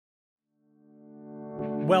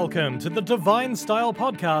Welcome to the Divine Style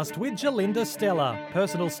Podcast with Jalinda Stella,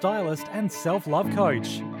 personal stylist and self-love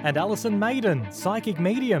coach, and Alison Maiden, psychic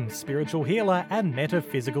medium, spiritual healer and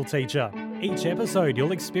metaphysical teacher. Each episode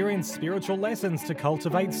you'll experience spiritual lessons to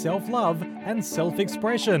cultivate self-love and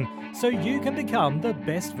self-expression so you can become the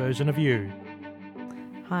best version of you.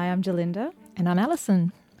 Hi, I'm Jalinda. And I'm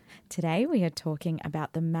Alison. Today we are talking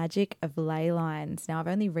about the magic of ley lines. Now, I've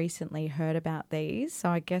only recently heard about these, so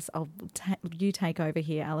I guess you take over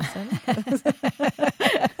here, Alison.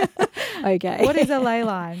 Okay. What is a ley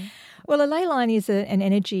line? Well, a ley line is an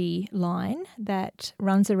energy line that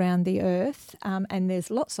runs around the earth, and there's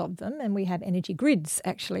lots of them, and we have energy grids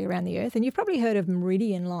actually around the earth. And you've probably heard of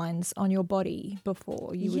meridian lines on your body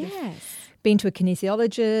before. You would have been to a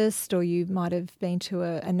kinesiologist, or you might have been to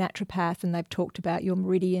a naturopath, and they've talked about your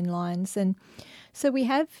meridian lines. And so we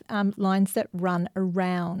have lines that run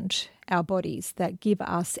around our bodies that give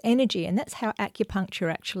us energy, and that's how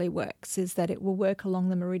acupuncture actually works, is that it will work along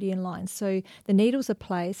the meridian lines. So the needles are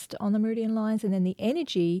placed on the meridian lines, and then the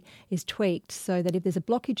energy is tweaked so that if there's a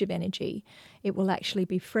blockage of energy, it will actually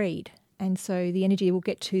be freed. And so the energy will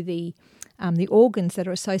get to the organs that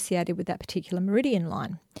are associated with that particular meridian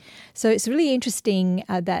line. So it's really interesting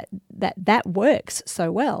that works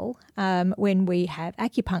so well when we have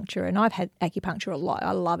acupuncture. And I've had acupuncture a lot.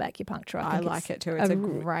 I love acupuncture. I like it too. It's a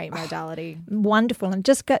great modality. Wonderful. And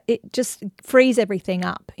it just frees everything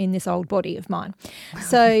up in this old body of mine.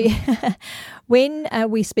 So when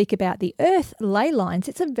we speak about the earth ley lines,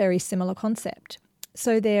 it's a very similar concept.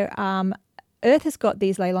 So there Earth has got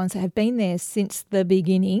these ley lines that have been there since the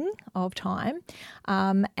beginning of time,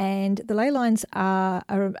 and the ley lines are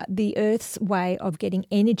the Earth's way of getting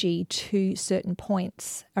energy to certain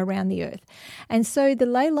points around the Earth. And so the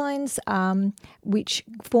ley lines, which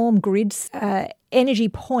form grids, energy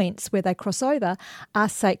points where they cross over, are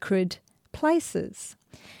sacred places.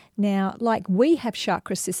 Now, like we have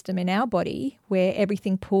chakra system in our body where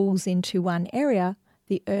everything pulls into one area,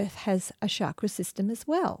 the Earth has a chakra system as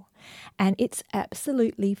well. And it's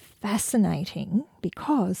absolutely fascinating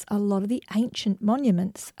because a lot of the ancient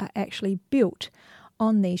monuments are actually built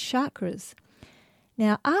on these chakras.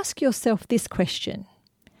 Now, ask yourself this question.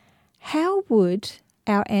 How would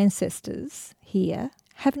our ancestors here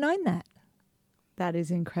have known that? That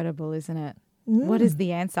is incredible, isn't it? What is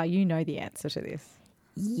the answer? You know the answer to this.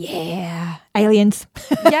 Yeah. Aliens.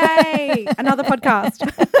 Yay! Another podcast.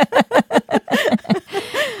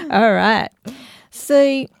 All right.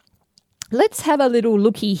 So let's have a little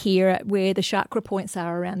looky here at where the chakra points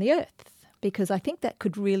are around the earth, because I think that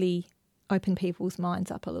could really open people's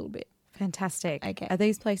minds up a little bit. Fantastic. Okay. Are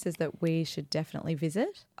these places that we should definitely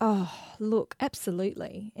visit? Oh, look,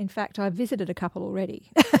 absolutely. In fact, I've visited a couple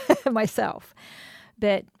already myself.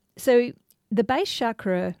 But so the base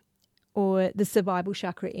chakra, or the survival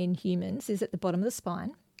chakra in humans, is at the bottom of the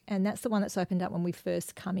spine. And that's the one that's opened up when we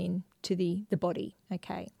first come into the body,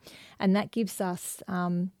 okay? And that gives us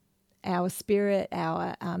our spirit,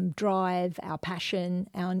 our drive, our passion,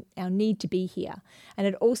 our need to be here. And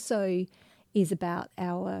it also is about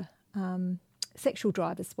our sexual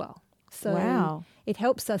drive as well. So wow. It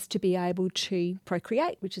helps us to be able to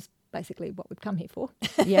procreate, which is basically what we've come here for.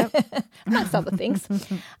 Yep. Amongst other things.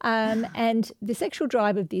 And the sexual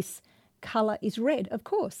drive of this colour is red, of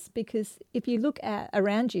course, because if you look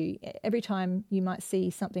around you, every time you might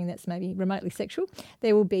see something that's maybe remotely sexual,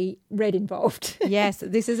 there will be red involved. Yes,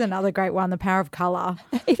 this is another great one, the power of colour.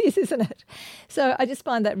 It is, isn't it? So I just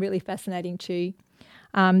find that really fascinating too,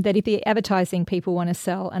 that if the advertising people want to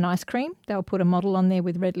sell an ice cream, they'll put a model on there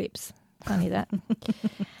with red lips. Funny that.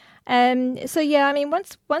 So, yeah, I mean,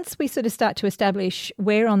 once we sort of start to establish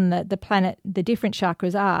where on the planet the different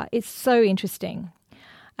chakras are, it's so interesting.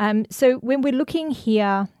 So when we're looking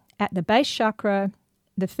here at the base chakra,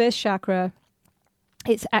 the first chakra,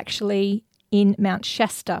 it's actually in Mount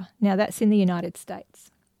Shasta. Now, that's in the United States.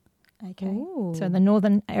 Okay. Ooh. So in the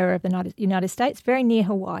northern area of the United States, very near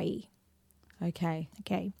Hawaii. Okay.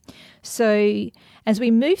 So as we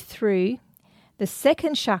move through, the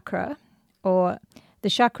second chakra, or the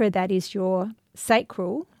chakra that is your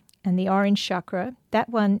sacral, and the orange chakra, that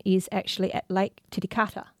one is actually at Lake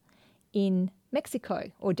Titicaca in Mexico,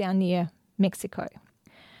 or down near Mexico.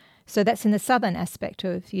 So that's in the southern aspect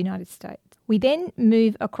of the United States. We then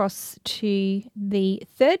move across to the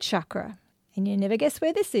third chakra, and you never guess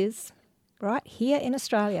where this is, right here in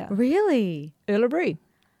Australia. Really? Uluru.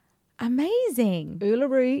 Amazing.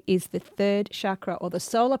 Uluru is the third chakra, or the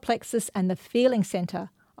solar plexus and the feeling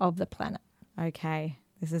centre of the planet. Okay,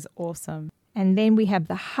 this is awesome. And then we have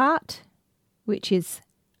the heart, which is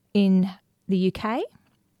in the UK,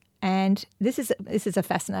 And this is a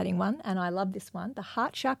fascinating one, and I love this one. The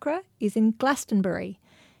heart chakra is in Glastonbury.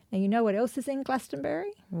 Now, you know what else is in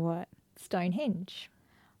Glastonbury? What? Stonehenge.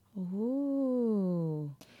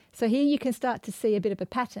 Ooh. So here you can start to see a bit of a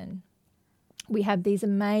pattern. We have these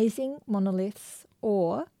amazing monoliths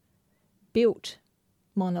or built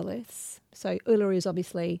monoliths. So Uluru is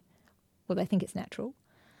obviously, well, they think it's natural.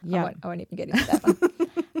 Yeah. I won't even get into that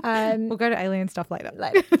one. We'll go to alien stuff later.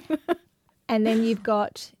 And then you've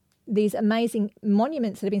got these amazing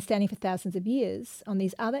monuments that have been standing for thousands of years on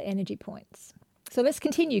these other energy points. So let's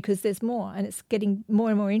continue because there's more and it's getting more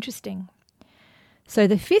and more interesting. So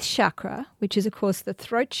the fifth chakra, which is, of course, the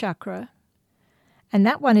throat chakra, and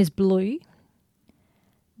that one is blue.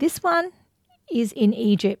 This one is in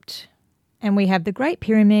Egypt, and we have the Great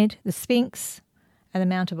Pyramid, the Sphinx, and the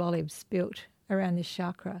Mount of Olives built around this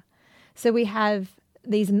chakra. So we have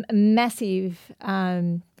these massive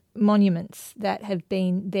monuments that have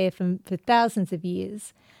been there for thousands of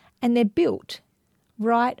years, and they're built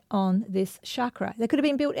right on this chakra. They could have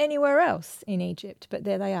been built anywhere else in Egypt, but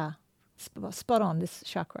there they are, spot on this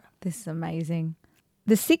chakra. This is amazing.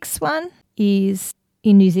 The sixth one is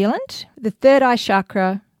in New Zealand. The third eye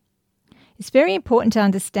chakra. It's very important to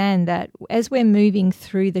understand that as we're moving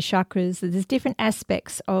through the chakras, there's different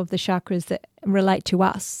aspects of the chakras that relate to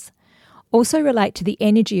us, also relate to the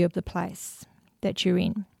energy of the place that you're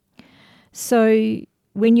in. So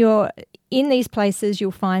when you're in these places,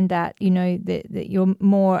 you'll find that, that you're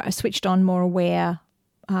more switched on, more aware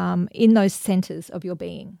in those centres of your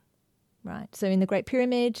being, right? So in the Great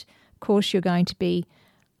Pyramid, of course, you're going to be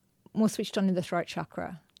more switched on in the throat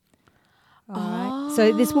chakra. All right.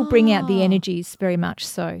 So this will bring out the energies very much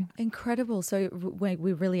so. Incredible. So we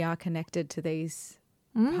really are connected to these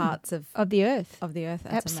parts of the earth. Of the earth.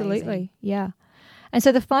 That's absolutely. Amazing. Yeah. And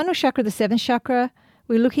so the final chakra, the seventh chakra,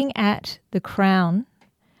 we're looking at the crown,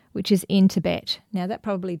 which is in Tibet. Now, that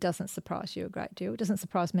probably doesn't surprise you a great deal. It doesn't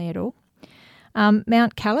surprise me at all.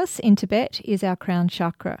 Mount Kailas in Tibet is our crown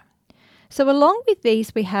chakra. So along with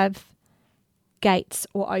these, we have gates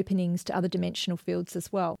or openings to other dimensional fields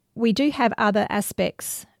as well. We do have other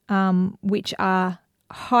aspects which are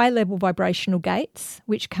high-level vibrational gates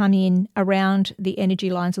which come in around the energy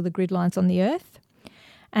lines or the grid lines on the earth,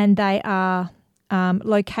 and they are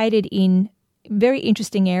located in very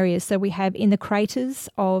interesting areas. So we have in the craters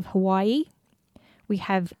of Hawaii, we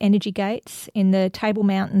have energy gates. In the Table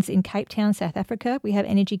Mountains in Cape Town, South Africa, we have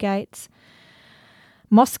energy gates.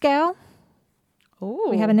 Moscow,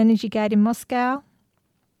 we have an energy gate in Moscow.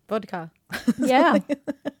 Vodka. Yeah.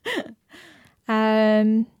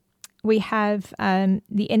 We have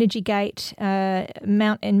the energy gate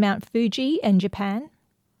Mount Fuji in Japan.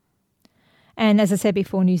 And as I said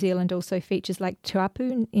before, New Zealand also features Lake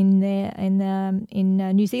Tuapu in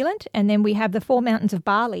New Zealand. And then we have the four mountains of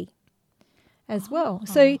Bali as well.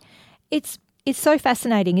 So it's so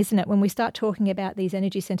fascinating, isn't it, when we start talking about these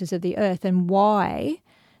energy centres of the earth and why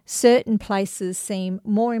certain places seem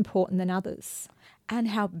more important than others. And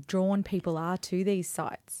how drawn people are to these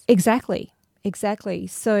sites. Exactly.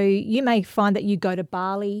 So you may find that you go to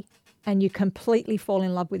Bali and you completely fall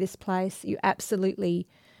in love with this place. You absolutely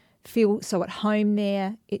feel so at home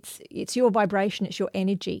there. It's your vibration, it's your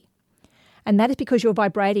energy. And that is because you're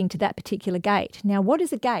vibrating to that particular gate. Now, what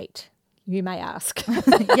is a gate, you may ask?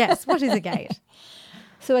 Yes, what is a gate?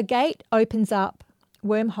 So a gate opens up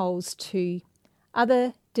wormholes to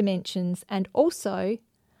other dimensions and also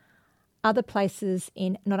other places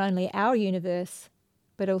in not only our universe,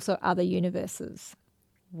 but also other universes.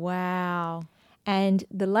 Wow. And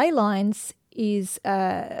the ley lines is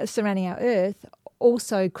surrounding our Earth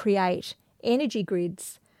also create energy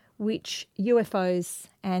grids which UFOs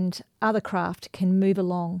and other craft can move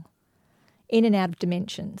along in and out of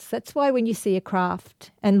dimensions. That's why when you see a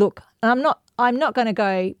craft, and look, I'm not going to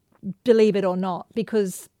go believe it or not,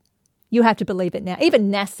 because you have to believe it now.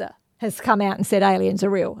 Even NASA has come out and said aliens are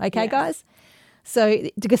real. Okay, yes. Guys? So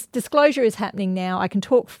disclosure is happening now. I can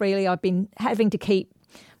talk freely. I've been having to keep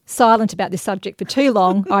silent about this subject for too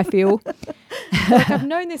long, I feel. Like I've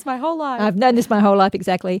known this my whole life. I've known this my whole life,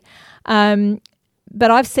 exactly. But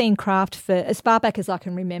I've seen craft for as far back as I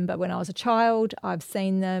can remember. When I was a child, I've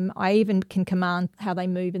seen them. I even can command how they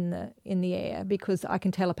move in the air because I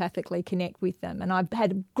can telepathically connect with them. And I've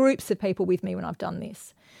had groups of people with me when I've done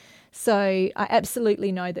this. So I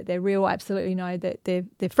absolutely know that they're real. I absolutely know that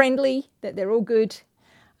they're friendly, that they're all good.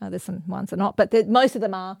 There's some ones that are not, but most of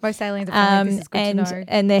them are. Most aliens are friendly. This is good to know.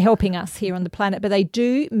 And they're helping us here on the planet. But they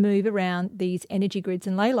do move around these energy grids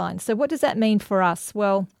and ley lines. So what does that mean for us?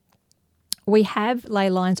 Well, we have ley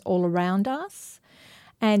lines all around us.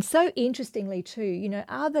 And so interestingly too,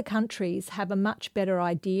 other countries have a much better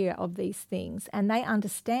idea of these things, and they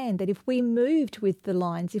understand that if we moved with the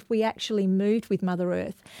lines, if we actually moved with Mother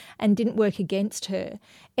Earth and didn't work against her,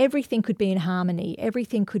 everything could be in harmony,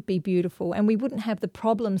 everything could be beautiful, and we wouldn't have the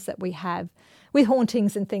problems that we have with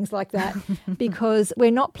hauntings and things like that because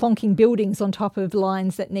we're not plonking buildings on top of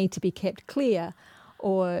lines that need to be kept clear.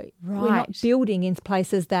 Or we're not building in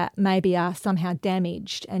places that maybe are somehow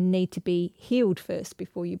damaged and need to be healed first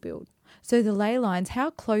before you build. So the ley lines, how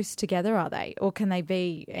close together are they? Or can they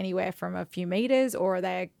be anywhere from a few metres, or are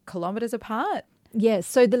they kilometres apart? Yes,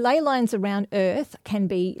 so the ley lines around Earth can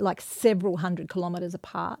be like several hundred kilometres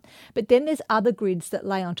apart, but then there's other grids that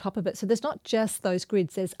lay on top of it. So there's not just those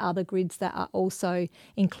grids, there's other grids that are also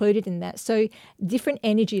included in that. So different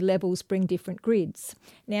energy levels bring different grids.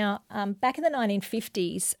 Now, back in the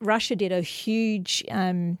 1950s, Russia did a huge,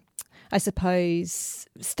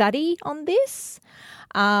 study on this,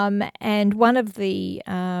 and one of the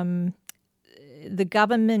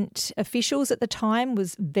government officials at the time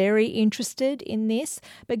was very interested in this.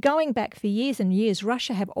 But going back for years and years,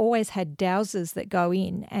 Russia have always had dowsers that go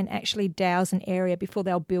in and actually douse an area before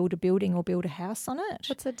they'll build a building or build a house on it.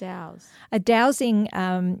 What's a dowse? A dowsing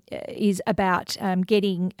is about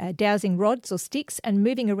getting dowsing rods or sticks and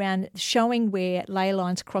moving around, showing where ley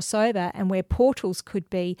lines cross over and where portals could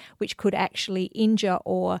be, which could actually injure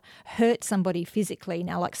or hurt somebody physically.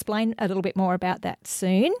 Now, I'll explain a little bit more about that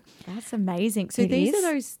soon. That's amazing. So these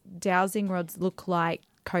are those dowsing rods look like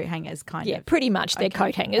coat hangers kind of? Yeah, pretty much they're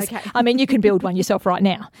coat hangers. Okay. I mean, you can build one yourself right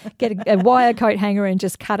now. Get a wire coat hanger and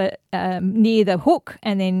just cut it near the hook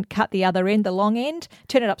and then cut the other end, the long end,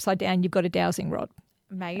 turn it upside down, you've got a dowsing rod.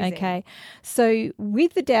 Amazing. Okay. So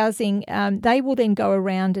with the dowsing, they will then go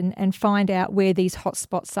around and find out where these hot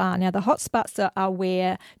spots are. Now, the hot spots are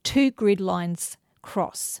where two grid lines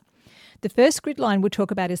cross. The first grid line we'll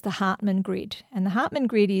talk about is the Hartmann grid. And the Hartmann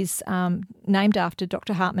grid is named after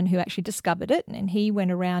Dr. Hartmann, who actually discovered it. And he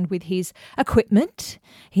went around with his equipment,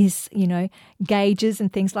 his, gauges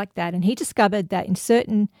and things like that. And he discovered that in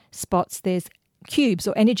certain spots there's cubes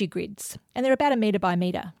or energy grids. And they're about 1 metre by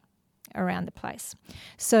metre around the place.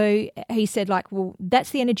 So he said,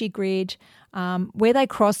 that's the energy grid. Where they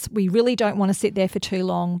cross, we really don't want to sit there for too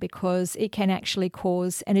long because it can actually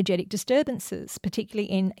cause energetic disturbances,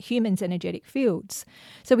 particularly in humans' energetic fields.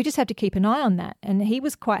 So we just have to keep an eye on that. And he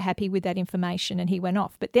was quite happy with that information and he went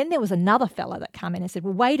off. But then there was another fella that came in and said,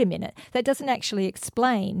 well, wait a minute, that doesn't actually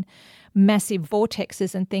explain massive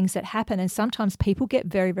vortexes and things that happen. And sometimes people get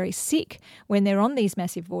very, very sick when they're on these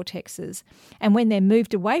massive vortexes. And when they're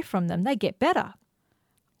moved away from them, they get better.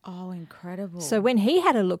 Oh, incredible. So when he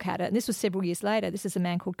had a look at it, and this was several years later, this is a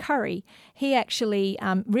man called Curry, he actually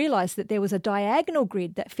realised that there was a diagonal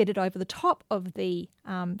grid that fitted over the top of the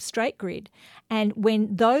straight grid. And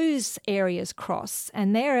when those areas cross,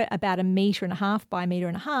 and they're about 1.5 metres by 1.5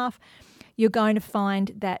 metres, you're going to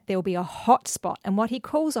find that there'll be a hot spot. And what he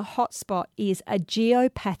calls a hot spot is a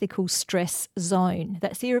geopathical stress zone.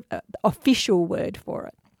 That's the official word for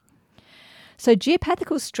it. So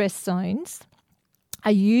geopathical stress zones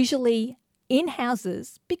are usually in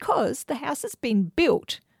houses because the house has been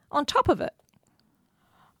built on top of it.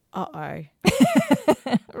 Uh-oh.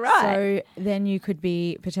 Right. So then you could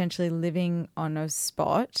be potentially living on a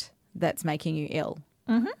spot that's making you ill.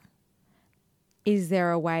 Mm-hmm. Is there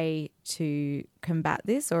a way to combat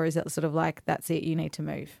this, or is it sort of like, that's it, you need to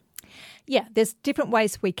move? Yeah, there's different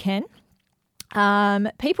ways we can.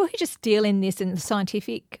 People who just deal in this in a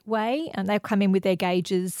scientific way, and they'll come in with their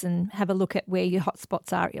gauges and have a look at where your hot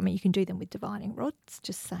spots are. I mean, you can do them with divining rods,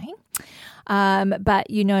 just saying. But,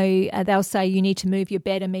 they'll say you need to move your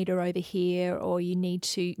bed 1 metre over here, or you need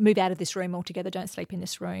to move out of this room altogether. Don't sleep in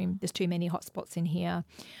this room. There's too many hot spots in here.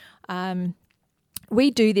 We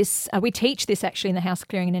do this, we teach this actually in the House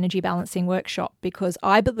Clearing and Energy Balancing workshop because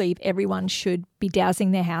I believe everyone should be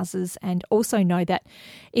dowsing their houses, and also know that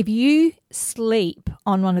if you sleep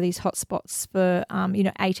on one of these hotspots for,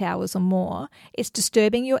 8 hours or more, it's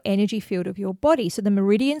disturbing your energy field of your body. So the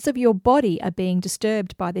meridians of your body are being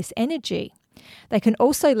disturbed by this energy. They can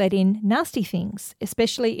also let in nasty things,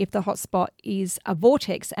 especially if the hotspot is a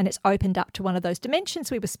vortex and it's opened up to one of those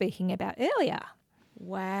dimensions we were speaking about earlier.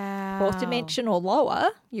 Wow. 4th dimension or lower,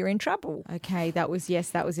 you're in trouble. Okay, that was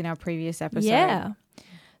in our previous episode. Yeah.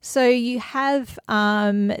 So you have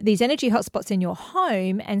these energy hotspots in your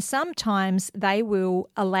home, and sometimes they will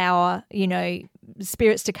allow,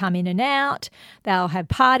 spirits to come in and out. They'll have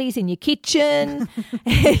parties in your kitchen.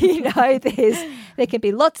 There can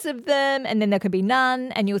be lots of them, and then there can be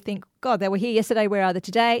none, and you'll think, God, they were here yesterday, where are they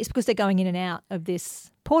today? It's because they're going in and out of this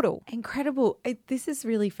portal. Incredible. This is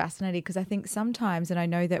really fascinating because I think sometimes, and I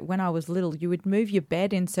know that when I was little, you would move your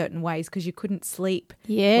bed in certain ways because you couldn't sleep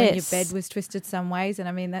when your bed was twisted some ways. And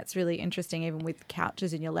I mean, that's really interesting, even with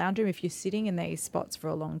couches in your lounge room, if you're sitting in these spots for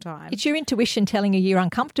a long time. It's your intuition telling you you're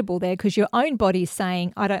uncomfortable there because your own body is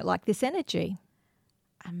saying, I don't like this energy.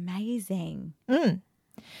 Amazing.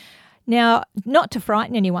 Now, not to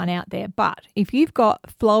frighten anyone out there, but if you've got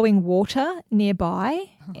flowing water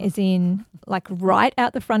nearby, as in like right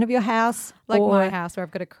out the front of your house. Like my house where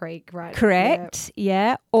I've got a creek, right? Correct,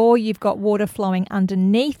 yeah. Or you've got water flowing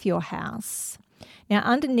underneath your house. Now,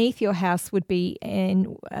 underneath your house would be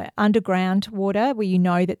in underground water where you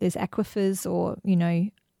know that there's aquifers or, you know,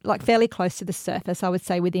 like fairly close to the surface, I would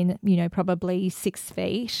say within, you know, probably 6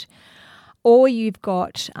 feet. Or you've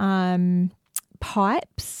got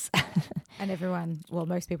pipes. And everyone, well,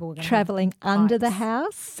 most people were going traveling under the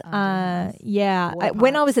house. Yeah.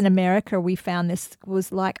 When I was in America, we found this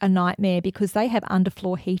was like a nightmare because they have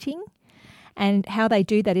underfloor heating. And how they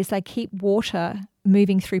do that is they keep water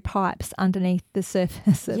moving through pipes underneath the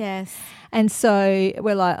surface. Yes. And so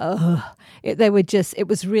we're like, it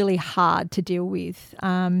was really hard to deal with.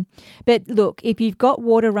 But look, if you've got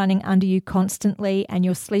water running under you constantly and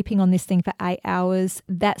you're sleeping on this thing for 8 hours,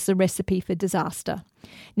 that's a recipe for disaster.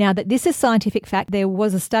 Now, that this is scientific fact, there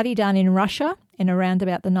was a study done in Russia in around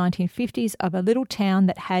about the 1950s of a little town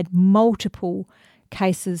that had multiple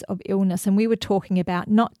cases of illness. And we were talking about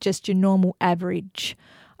not just your normal average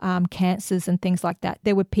cancers and things like that.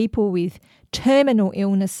 There were people with terminal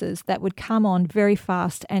illnesses that would come on very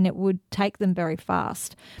fast and it would take them very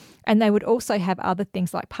fast. And they would also have other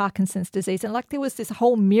things like Parkinson's disease. And like there was this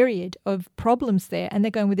whole myriad of problems there. And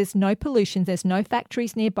they're going, well, there's no pollution, there's no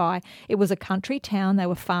factories nearby. It was a country town, they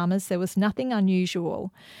were farmers, there was nothing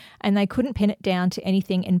unusual. And they couldn't pin it down to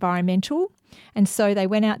anything environmental. And so they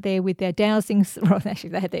went out there with their dowsings. Well,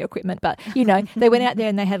 actually, they had their equipment, but, you know, they went out there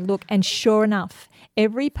and they had a look. And sure enough,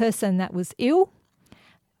 every person that was ill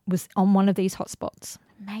was on one of these hotspots.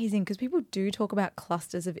 Amazing, because people do talk about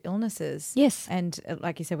clusters of illnesses. Yes. And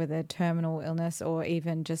like you said, with a terminal illness or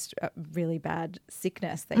even just a really bad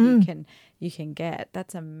sickness that you can get.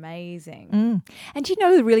 That's amazing. And you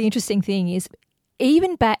know, the really interesting thing is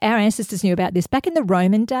even our ancestors knew about this. Back in the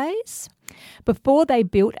Roman days, before they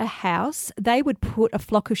built a house, they would put a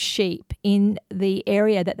flock of sheep in the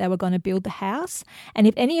area that they were going to build the house. And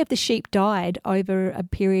if any of the sheep died over a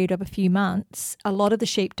period of a few months, a lot of the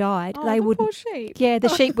sheep died. Oh, the poor sheep. Yeah, the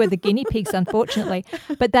sheep were the guinea pigs, unfortunately.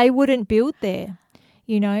 But they wouldn't build there,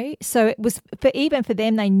 you know. So it was even for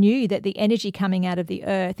them, they knew that the energy coming out of the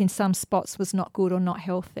earth in some spots was not good or not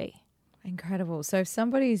healthy. Incredible. So if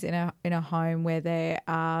somebody's in a home where they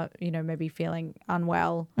are, you know, maybe feeling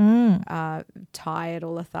unwell, tired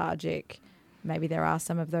or lethargic, maybe there are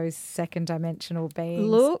some of those second dimensional beings.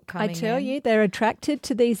 Look, I tell you, they're attracted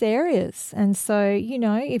to these areas. And so, you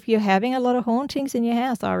know, if you're having a lot of hauntings in your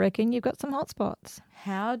house, I reckon you've got some hot spots.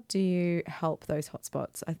 How do you help those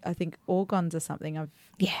hotspots? I think orgons are something I've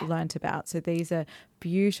learnt about. So these are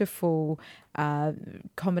beautiful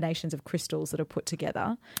combinations of crystals that are put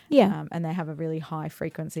together. Yeah. And they have a really high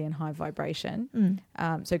frequency and high vibration.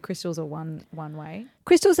 So crystals are one way.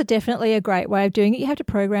 Crystals are definitely a great way of doing it. You have to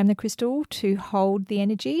program the crystal to hold the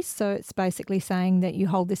energy. So it's basically saying that you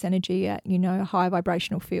hold this energy at, you know, a high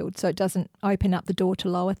vibrational field. So it doesn't open up the door to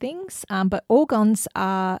lower things. But orgons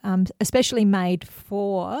are especially made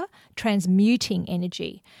for transmuting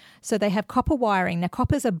energy. So they have copper wiring. Now,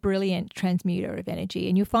 copper's a brilliant transmuter of energy,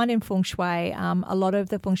 and you'll find in feng shui, a lot of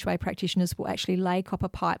the feng shui practitioners will actually lay copper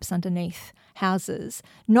pipes underneath houses,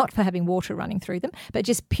 not for having water running through them, but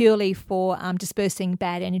just purely for dispersing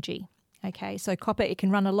bad energy. Okay, so copper, it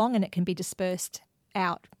can run along and it can be dispersed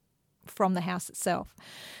out from the house itself.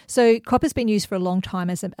 So copper's been used for a long time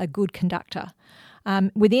as a good conductor.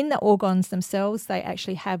 Within the orgons themselves, they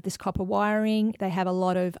actually have this copper wiring. They have a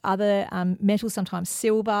lot of other metals, sometimes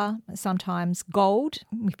silver, sometimes gold,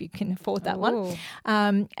 if you can afford that one,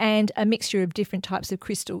 and a mixture of different types of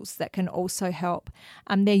crystals that can also help.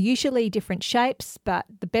 They're usually different shapes, but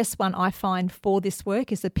the best one I find for this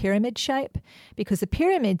work is the pyramid shape, because the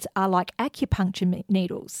pyramids are like acupuncture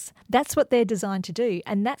needles. That's what they're designed to do,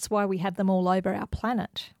 and that's why we have them all over our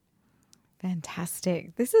planet.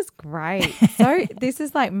 Fantastic. This is great. So this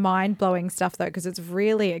is like mind-blowing stuff though, because it's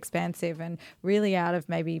really expansive and really out of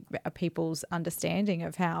maybe people's understanding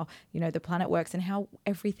of how, the planet works and how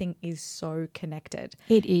everything is so connected.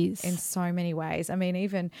 It is. In so many ways. I mean,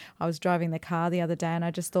 even I was driving the car the other day and I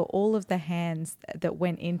just thought all of the hands that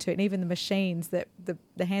went into it, and even the machines that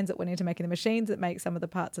the hands that went into making the machines that make some of the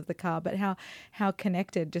parts of the car, but how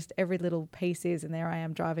connected just every little piece is. And there I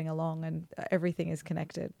am driving along and everything is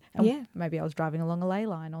connected. And maybe I was driving along a ley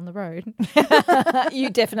line on the road. You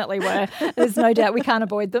definitely were. There's no doubt we can't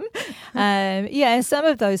avoid them. And some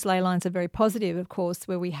of those ley lines are very positive, of course,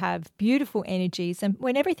 where we have beautiful energies and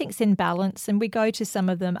when everything's in balance. And we go to some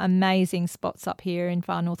of them amazing spots up here in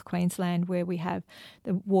far north Queensland where we have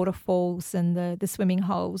the waterfalls and the swimming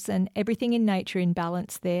holes, and everything in nature in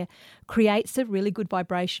balance there creates a really good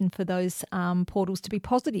vibration for those portals to be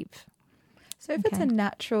positive. So if it's a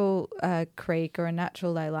natural creek or a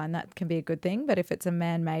natural ley line, that can be a good thing. But if it's a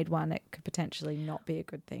man-made one, it could potentially not be a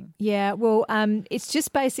good thing. Yeah, well, it's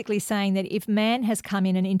just basically saying that if man has come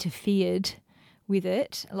in and interfered with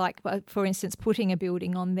it, like, for instance, putting a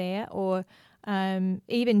building on there or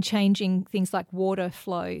even changing things like water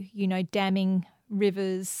flow, damming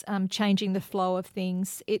rivers, changing the flow of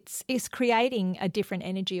things, it's creating a different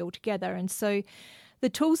energy altogether. And so the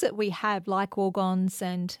tools that we have, like orgons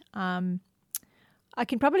and I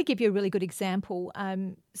can probably give you a really good example.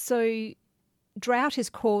 So drought is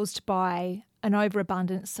caused by an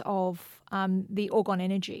overabundance of the orgon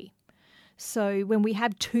energy. So when we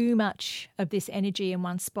have too much of this energy in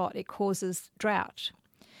one spot, it causes drought.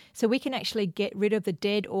 So we can actually get rid of the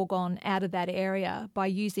dead orgon out of that area by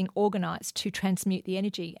using organites to transmute the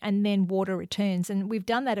energy, and then water returns. And we've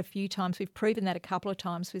done that a few times. We've proven that a couple of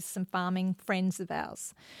times with some farming friends of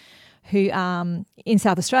ours who in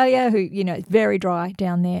South Australia, who, it's very dry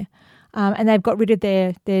down there. And they've got rid of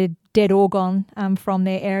their dead orgon from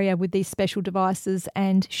their area with these special devices.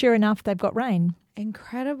 And sure enough, they've got rain.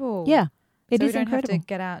 Incredible. Yeah. It so is we don't incredible. have to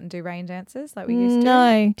get out and do rain dances like we used to?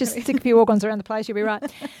 No, just stick a few organs around the place, you'll be right.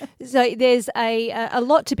 So there's a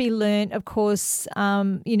lot to be learnt, of course.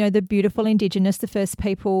 The beautiful Indigenous, the first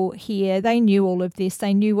people here, they knew all of this.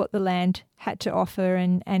 They knew what the land had to offer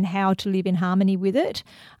and how to live in harmony with it.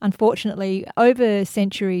 Unfortunately, over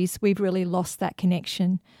centuries, we've really lost that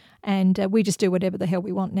connection. And we just do whatever the hell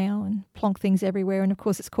we want now and plonk things everywhere. And, of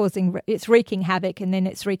course, it's wreaking havoc, and then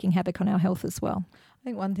it's wreaking havoc on our health as well. I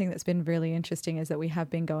think one thing that's been really interesting is that we have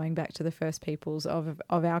been going back to the first peoples of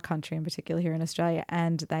our country, in particular here in Australia,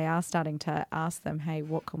 and they are starting to ask them, hey,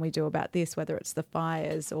 what can we do about this, whether it's the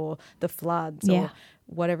fires or the floods or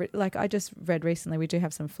whatever. Like I just read recently, we do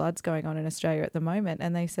have some floods going on in Australia at the moment,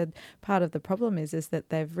 and they said part of the problem is that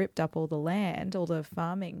they've ripped up all the land, all the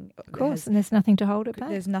farming. Of course, and there's nothing to hold it back.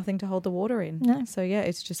 There's nothing to hold the water in. No. So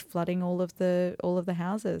it's just flooding all of the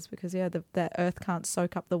houses because the earth can't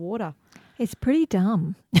soak up the water. It's pretty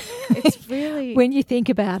dumb. It's really... When you think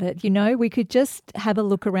about it, we could just have a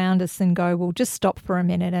look around us and go, well, just stop for a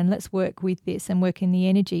minute and let's work with this and work in the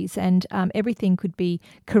energies, and everything could be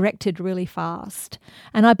corrected really fast.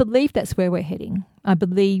 And I believe that's where we're heading. I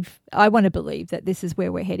want to believe that this is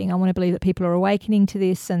where we're heading. I want to believe that people are awakening to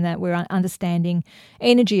this and that we're understanding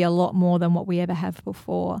energy a lot more than what we ever have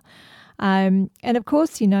before. And of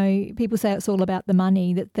course, people say it's all about the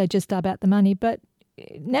money, that they're just about the money, but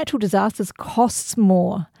natural disasters costs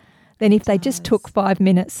more than if they just took 5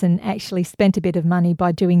 minutes and actually spent a bit of money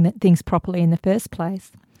by doing things properly in the first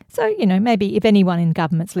place. So, maybe if anyone in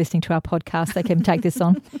government's listening to our podcast, they can take this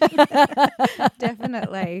on.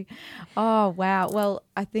 Definitely. Oh, wow. Well,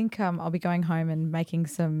 I think I'll be going home and making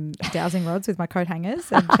some dowsing rods with my coat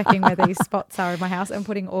hangers and checking where these spots are in my house and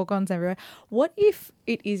putting orgons everywhere. What if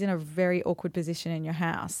it is in a very awkward position in your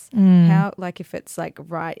house? How, if it's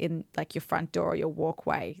right in your front door or your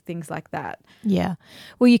walkway, things like that? Yeah.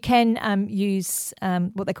 Well, you can use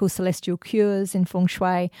what they call celestial cures in feng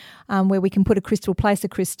shui, where we can place a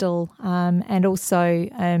crystal. And also,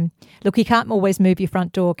 look, you can't always move your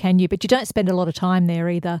front door, can you? But you don't spend a lot of time there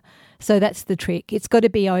either. So that's the trick. It's got to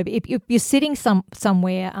be over. If you're sitting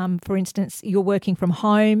somewhere, for instance, you're working from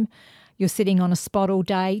home, you're sitting on a spot all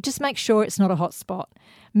day, just make sure it's not a hot spot.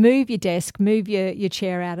 Move your desk, move your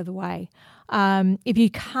chair out of the way. If you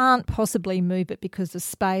can't possibly move it because of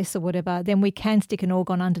space or whatever, then we can stick an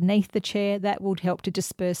orgon underneath the chair. That would help to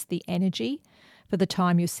disperse the energy for the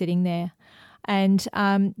time you're sitting there. And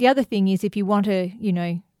the other thing is, if you want to,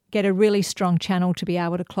 get a really strong channel to be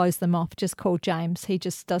able to close them off, just call James. He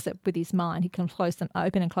just does it with his mind. He can close them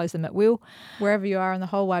open and close them at will. Wherever you are in the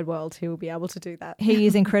whole wide world, he will be able to do that. He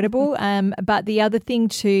is incredible. But the other thing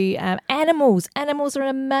too, animals. Animals are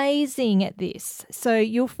amazing at this. So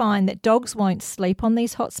you'll find that dogs won't sleep on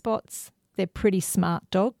these hot spots. They're pretty smart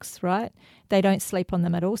dogs, right? They don't sleep on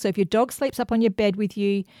them at all. So if your dog sleeps up on your bed with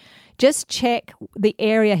you, just check the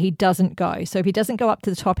area he doesn't go. So if he doesn't go up to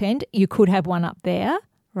the top end, you could have one up there,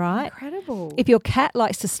 right? Incredible. If your cat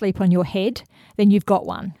likes to sleep on your head, then you've got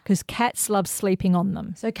one, because cats love sleeping on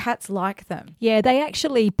them. So cats like them? Yeah, they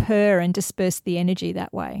actually purr and disperse the energy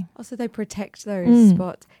that way. Oh, so they protect those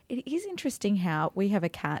spots. It is interesting how we have a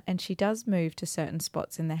cat and she does move to certain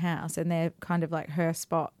spots in the house and they're kind of like her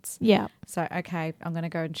spots. Yeah. So, okay, I'm going to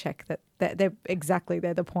go and check that they're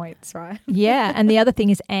the points, right? Yeah, and the other thing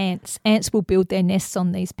is ants. Ants will build their nests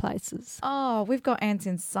on these places. Oh, we've got ants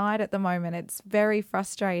inside at the moment. It's very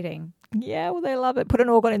frustrating. Yeah, well, they love it. Put an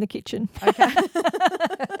organ in the kitchen. Okay.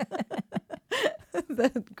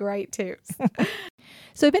 Great tips.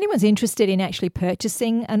 So if anyone's interested in actually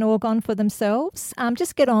purchasing an organ for themselves,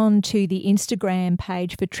 just get on to the Instagram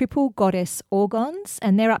page for Triple Goddess Organs,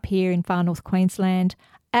 and they're up here in Far North Queensland.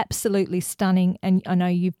 Absolutely stunning, and I know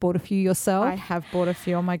you've bought a few yourself. I have bought a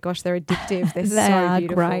few. Oh my gosh, they're addictive. They're they so are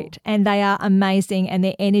beautiful. Great, and they are amazing, and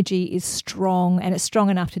their energy is strong, and it's strong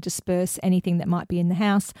enough to disperse anything that might be in the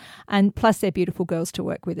house, and plus they're beautiful girls to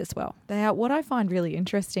work with as well. They are. What I find really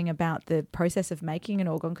interesting about the process of making an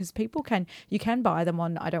organ, because you can buy them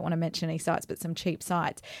on, I don't want to mention any sites, but some cheap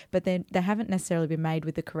sites, but they haven't necessarily been made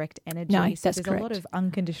with the correct energy. No, so that's there's correct. a lot of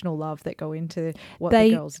unconditional love that go into what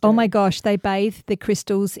the girls do. Oh my gosh, they bathe the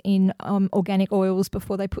crystals in organic oils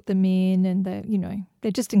before they put them in, and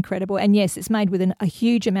they're just incredible. And yes, it's made with a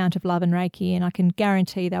huge amount of love and Reiki, and I can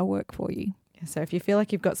guarantee they'll work for you. So if you feel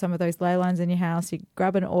like you've got some of those ley lines in your house, you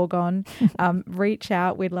grab an organ, reach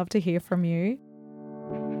out. We'd love to hear from you.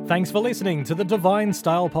 Thanks for listening to the Divine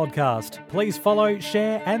Style Podcast. Please follow,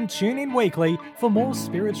 share and tune in weekly for more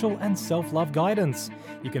spiritual and self-love guidance.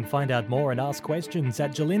 You can find out more and ask questions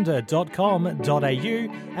at jalinda.com.au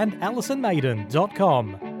and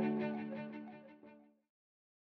alisonmaiden.com.